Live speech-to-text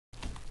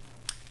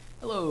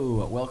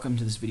Hello, welcome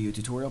to this video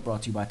tutorial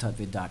brought to you by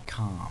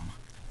tutvid.com.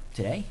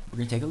 Today, we're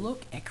going to take a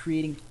look at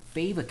creating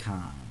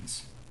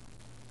favicons.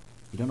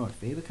 You don't know what a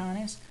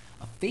favicon is?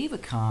 A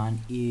favicon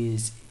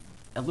is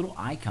a little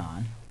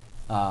icon.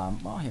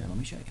 Well, here, let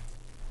me show you.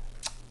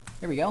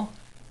 Here we go.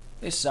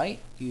 This site,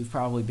 you've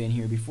probably been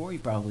here before,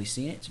 you've probably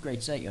seen it. It's a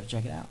great site, you have to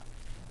check it out.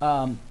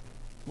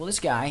 Well, this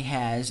guy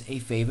has a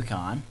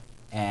favicon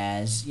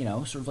as, you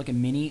know, sort of like a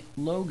mini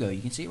logo.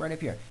 You can see it right up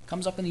here. It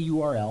comes up in the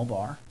URL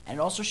bar, and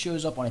it also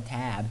shows up on a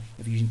tab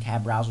if you're using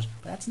tab browsers,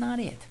 but that's not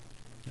it.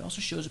 It also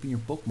shows up in your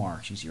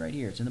bookmarks. You see right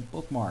here, it's in the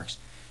bookmarks.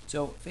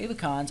 So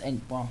favicons, and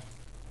well,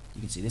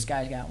 you can see this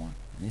guy's got one,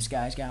 and this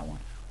guy's got one.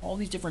 All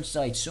these different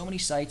sites, so many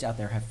sites out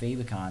there have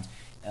favicons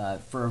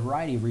for a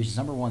variety of reasons.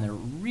 Number one, they're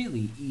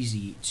really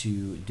easy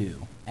to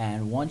do,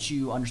 and once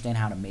you understand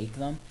how to make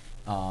them,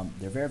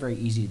 they're very, very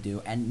easy to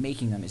do, and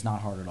making them is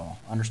not hard at all.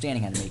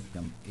 Understanding how to make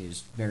them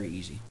is very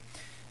easy.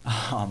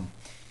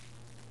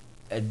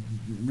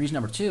 Reason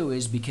number two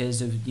is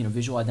because of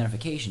visual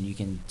identification. You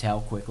can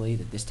tell quickly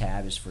that this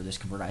tab is for this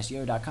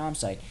convertico.com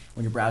site.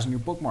 When you're browsing your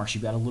bookmarks,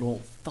 you've got a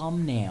little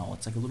thumbnail.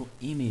 It's like a little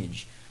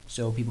image,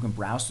 so people can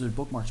browse through the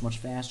bookmarks much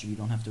faster. You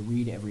don't have to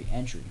read every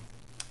entry.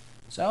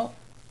 So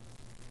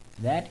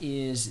that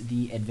is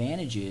the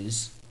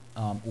advantages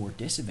or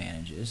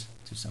disadvantages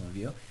to some of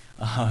you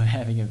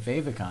having a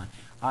favicon.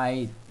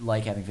 I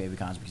like having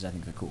favicons because I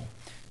think they're cool.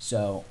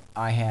 So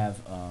I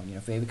have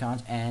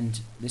favicons, and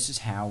this is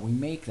how we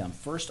make them.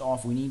 First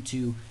off, we need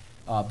to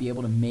be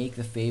able to make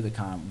the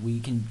favicon. We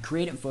can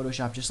create it in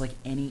Photoshop just like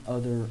any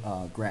other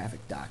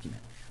graphic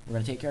document. We're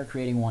going to take care of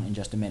creating one in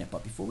just a minute.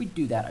 But before we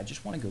do that, I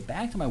just want to go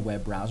back to my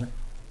web browser,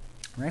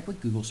 right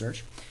click Google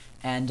search,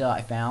 and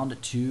I found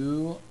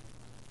two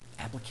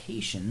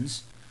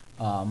applications.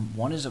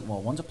 One's a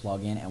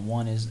plugin, and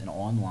one is an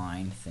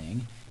online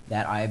thing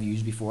that I have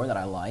used before that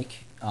I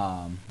like.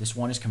 This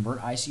one is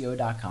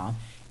convertico.com.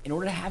 In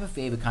order to have a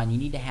favicon, you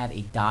need to have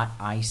a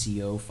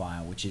 .ico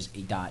file, which is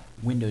a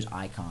 .windows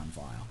icon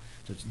file.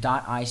 So it's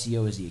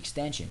 .ico is the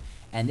extension,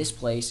 and this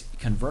place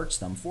converts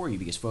them for you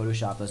because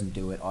Photoshop doesn't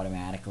do it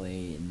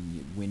automatically,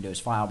 and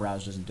Windows file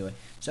browser doesn't do it.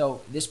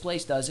 So this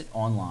place does it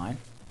online,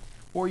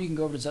 or you can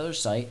go over to this other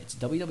site. It's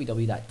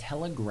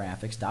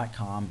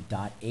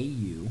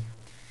www.telegraphics.com.au.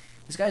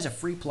 This guy's a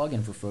free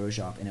plugin for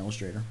Photoshop and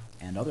Illustrator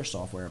and other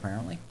software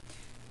apparently.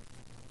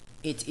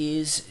 It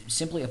is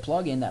simply a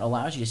plugin that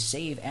allows you to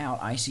save out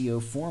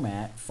ICO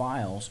format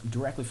files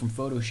directly from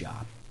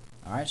Photoshop.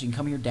 Alright, so you can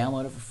come here,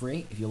 download it for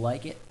free. If you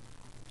like it,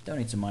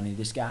 donate some money to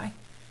this guy.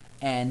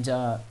 And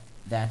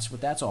that's what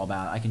that's all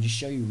about. I can just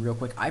show you real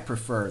quick. I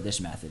prefer this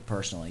method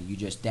personally. You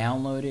just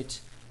download it.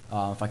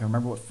 If I can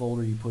remember what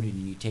folder you put it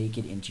in, you take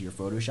it into your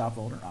Photoshop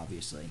folder,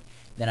 obviously.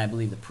 Then I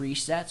believe the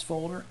presets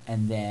folder,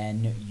 and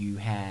then you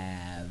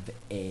have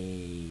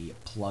a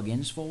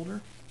plugins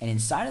folder, and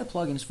inside of the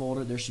plugins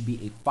folder there should be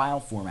a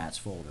file formats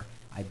folder.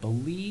 I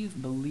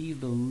believe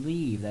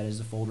that is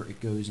the folder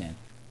it goes in.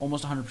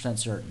 Almost 100%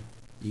 certain.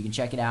 You can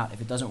check it out.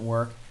 If it doesn't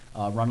work,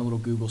 run a little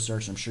Google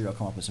search, and I'm sure you'll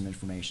come up with some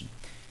information.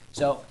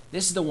 So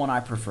this is the one I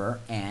prefer,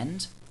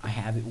 and I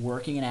have it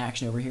working in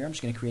action over here. I'm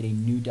just going to create a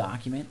new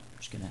document. I'm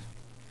just going to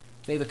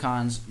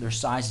favicons, their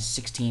size is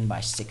 16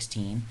 by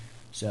 16,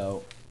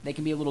 so they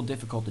can be a little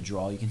difficult to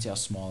draw. You can see how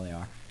small they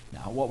are.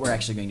 Now what we're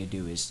actually going to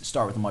do is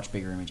start with a much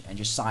bigger image and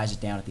just size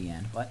it down at the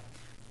end, but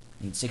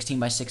I need 16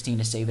 by 16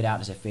 to save it out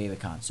as a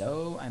favicon.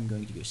 So I'm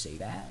going to go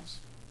save as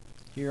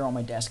here on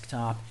my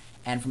desktop,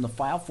 and from the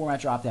file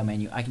format drop down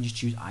menu I can just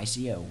choose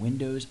ICO,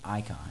 Windows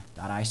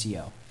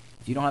icon.ico.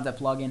 If you don't have that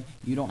plugin,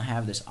 you don't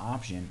have this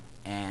option,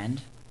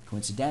 and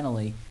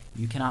coincidentally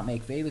you cannot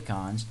make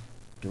favicons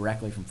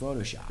directly from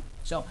Photoshop.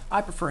 So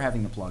I prefer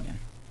having the plugin.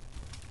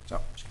 So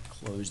I'm just going to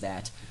close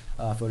that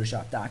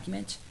Photoshop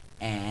document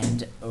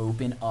and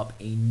open up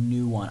a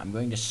new one. I'm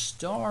going to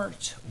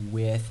start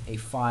with a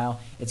file.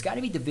 It's got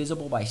to be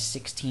divisible by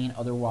 16,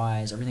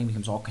 otherwise everything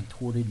becomes all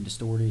contorted and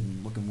distorted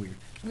and looking weird.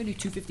 So I'm going to do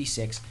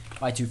 256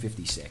 by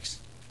 256.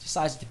 It's a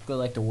size I typically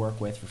like to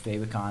work with for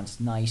favicons. It's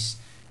nice.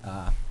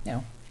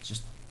 It's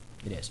just,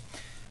 it is.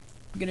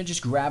 I'm going to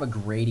just grab a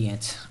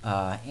gradient,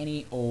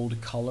 any old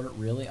color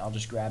really. I'll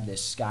just grab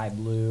this sky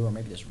blue or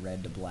maybe this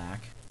red to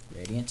black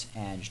gradient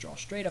and just draw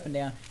straight up and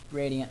down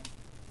gradient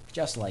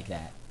just like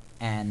that.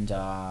 And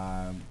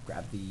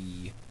grab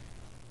the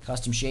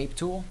custom shape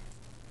tool,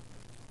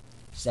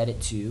 set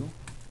it to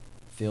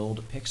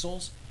filled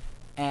pixels,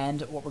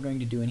 and what we're going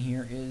to do in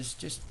here is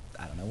just,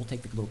 I don't know, we'll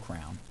take the little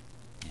crown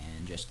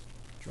and just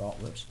draw,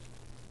 whoops,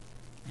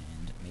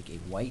 and make a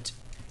white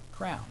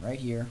crown right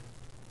here,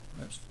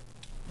 whoops,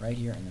 right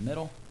here in the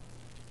middle.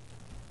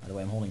 By the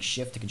way, I'm holding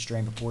shift to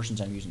constrain proportions.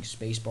 I'm using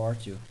spacebar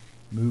to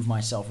move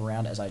myself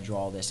around as I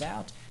draw this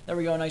out. There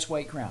we go, nice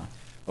white crown.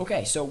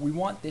 Okay, so we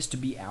want this to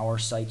be our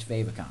site's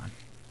favicon.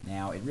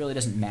 Now, it really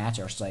doesn't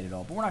match our site at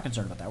all, but we're not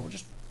concerned about that. We're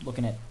just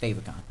looking at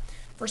favicon.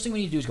 First thing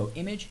we need to do is go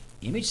image,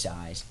 image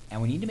size, and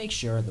we need to make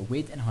sure the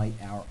width and height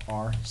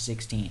are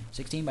 16.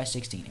 16 by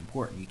 16,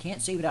 important. You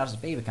can't save it out as a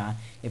favicon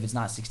if it's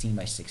not 16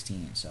 by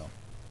 16, so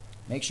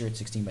make sure it's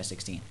 16 by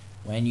 16.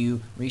 When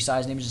you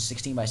resize an image to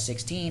 16 by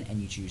 16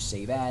 and you choose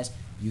Save As,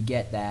 you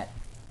get that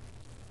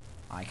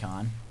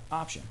icon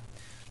option.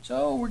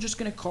 So we're just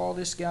going to call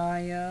this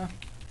guy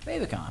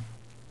Favicon,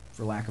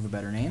 for lack of a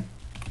better name.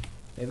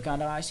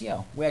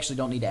 Favicon.ico. We actually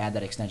don't need to add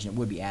that extension. It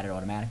would be added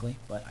automatically,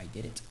 but I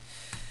did it.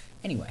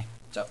 Anyway,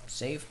 so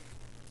save.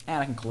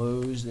 And I can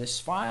close this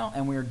file,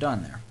 and we're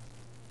done there.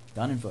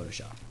 Done in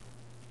Photoshop.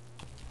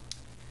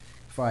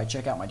 Before I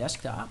check out my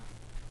desktop,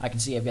 I can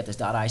see I've got this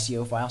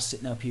 .ico file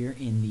sitting up here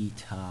in the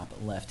top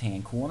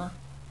left-hand corner.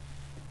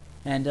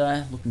 And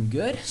looking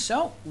good.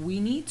 So we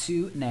need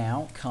to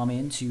now come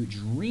into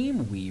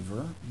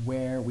Dreamweaver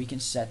where we can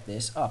set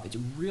this up. It's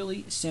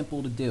really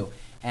simple to do.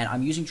 And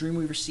I'm using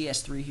Dreamweaver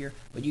CS3 here,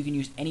 but you can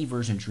use any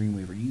version of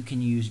Dreamweaver. You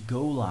can use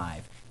Go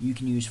Live, you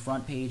can use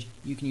Front Page,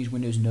 you can use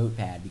Windows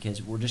Notepad,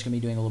 because we're just going to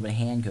be doing a little bit of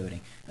hand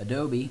coding.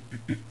 Adobe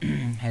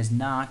has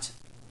not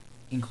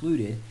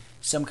included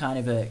some kind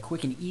of a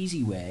quick and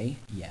easy way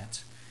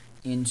yet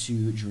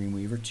into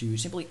Dreamweaver to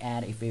simply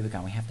add a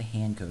favicon. We have to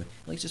hand code,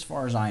 at least as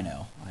far as I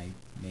know. I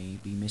may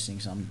be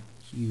missing some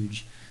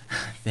huge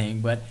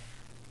thing, but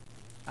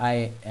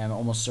I am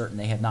almost certain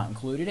they have not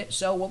included it.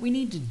 So what we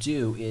need to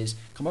do is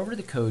come over to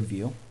the code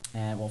view,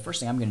 and well, first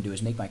thing I'm going to do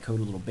is make my code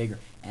a little bigger.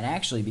 And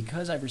actually,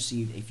 because I've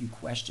received a few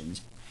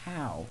questions,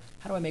 how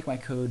do I make my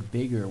code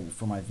bigger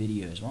for my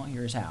videos? Well,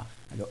 here's how.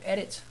 I go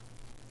Edit,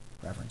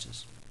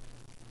 Preferences.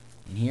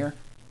 In here,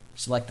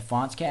 select the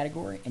fonts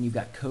category, and you've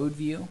got code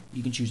view.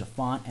 You can choose a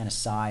font and a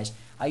size.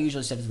 I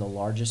usually set it to the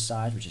largest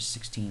size, which is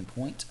 16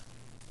 point.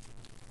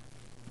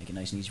 Make it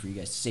nice and easy for you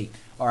guys to see.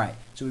 All right,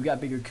 so we've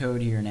got bigger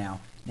code here now.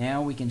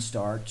 Now we can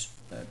start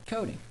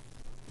coding.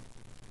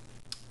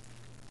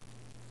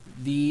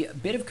 The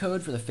bit of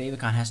code for the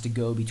favicon has to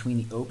go between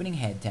the opening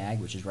head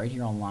tag, which is right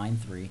here on line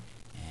 3,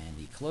 and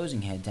the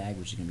closing head tag,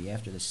 which is going to be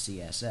after the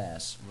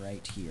CSS,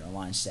 right here on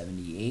line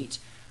 78.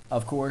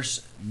 Of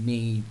course,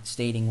 me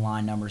stating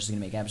line numbers is going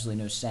to make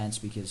absolutely no sense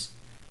because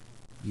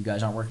you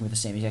guys aren't working with the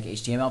same exact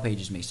HTML page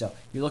as me. So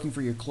you're looking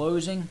for your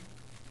closing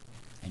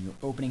and your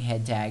opening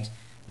head tags.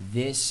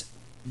 This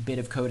bit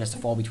of code has to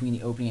fall between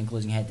the opening and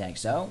closing head tags.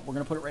 So we're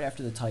going to put it right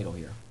after the title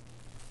here.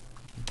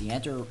 Hit the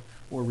Enter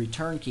or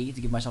Return key to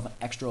give myself an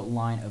extra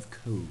line of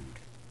code.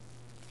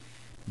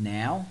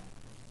 Now,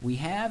 we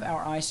have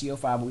our ICO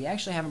file, but we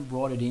actually haven't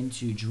brought it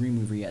into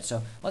Dreamweaver yet.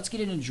 So let's get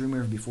it into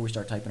Dreamweaver before we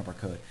start typing up our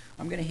code.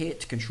 I'm going to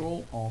hit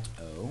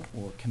Control-Alt-O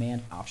or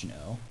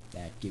Command-Option-O.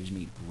 That gives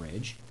me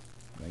Bridge.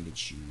 I'm going to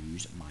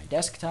choose my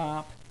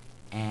desktop.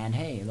 And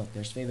hey, look,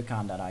 there's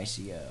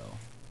Favicon.ico.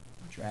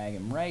 Drag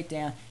him right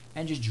down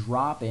and just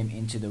drop him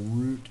into the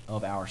root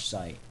of our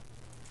site.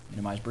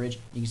 Minimize Bridge.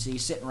 You can see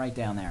he's sitting right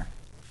down there.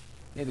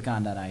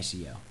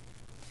 Favicon.ico.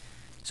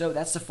 So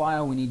that's the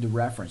file we need to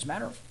reference.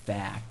 Matter of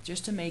fact,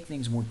 just to make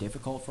things more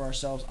difficult for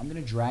ourselves, I'm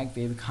going to drag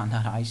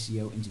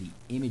Favicon.ico into the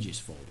images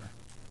folder.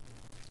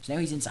 So now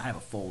he's inside of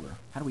a folder.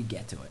 How do we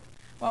get to it?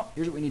 Well,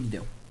 here's what we need to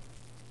do.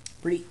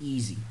 Pretty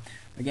easy.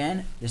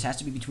 Again, this has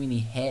to be between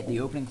the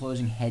opening and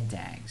closing head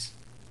tags.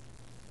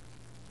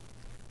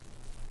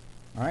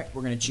 All right,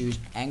 we're going to choose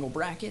angle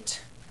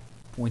bracket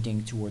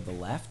pointing toward the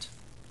left.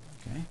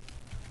 Okay,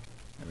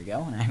 there we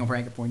go. An angle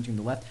bracket pointing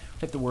to the left.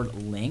 Type the word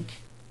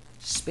link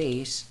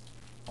space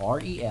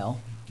REL,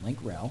 link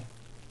rel,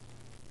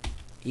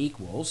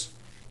 equals,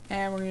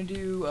 and we're going to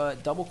do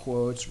double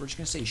quotes. We're just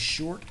going to say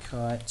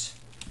shortcut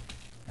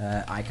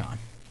icon.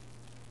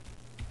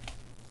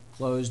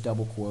 Close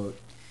double quote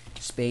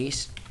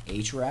space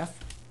href,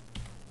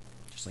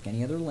 just like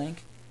any other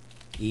link,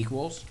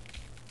 equals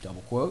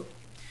double quote.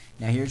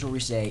 Now here's where we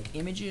say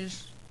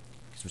images,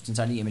 so it's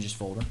inside the images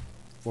folder,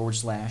 /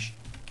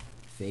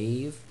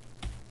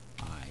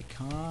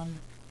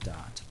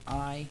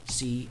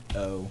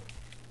 favicon.ico,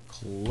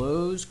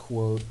 close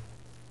quote,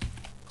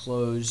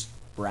 close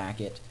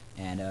bracket,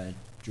 and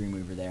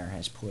Dreamweaver there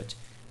has put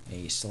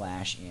a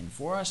slash in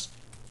for us.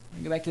 I'm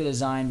going to go back to the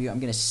design view. I'm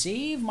going to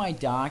save my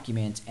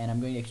document, and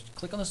I'm going to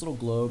click on this little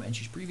globe and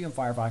choose preview in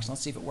Firefox, and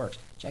let's see if it works.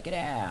 Check it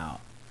out.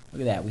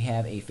 Look at that. We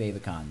have a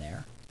favicon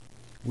there.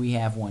 We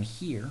have one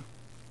here.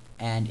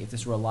 And if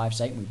this were a live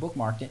site and we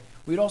bookmarked it,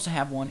 we'd also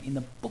have one in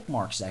the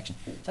bookmark section.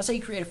 So that's how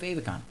you create a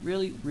favicon.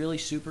 Really, really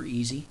super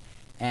easy.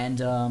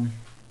 And,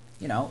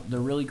 you know, they're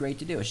really great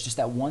to do. It's just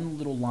that one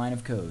little line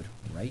of code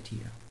right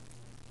here.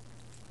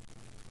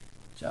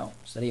 So,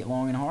 study it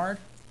long and hard.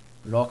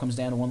 It all comes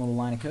down to one little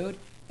line of code.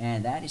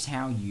 And that is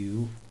how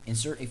you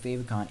insert a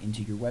favicon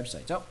into your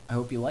website. So, I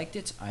hope you liked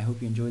it. I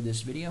hope you enjoyed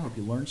this video. I hope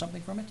you learned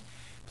something from it.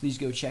 Please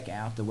go check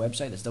out the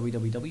website. That's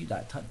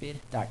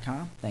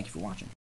www.tutvid.com. Thank you for watching.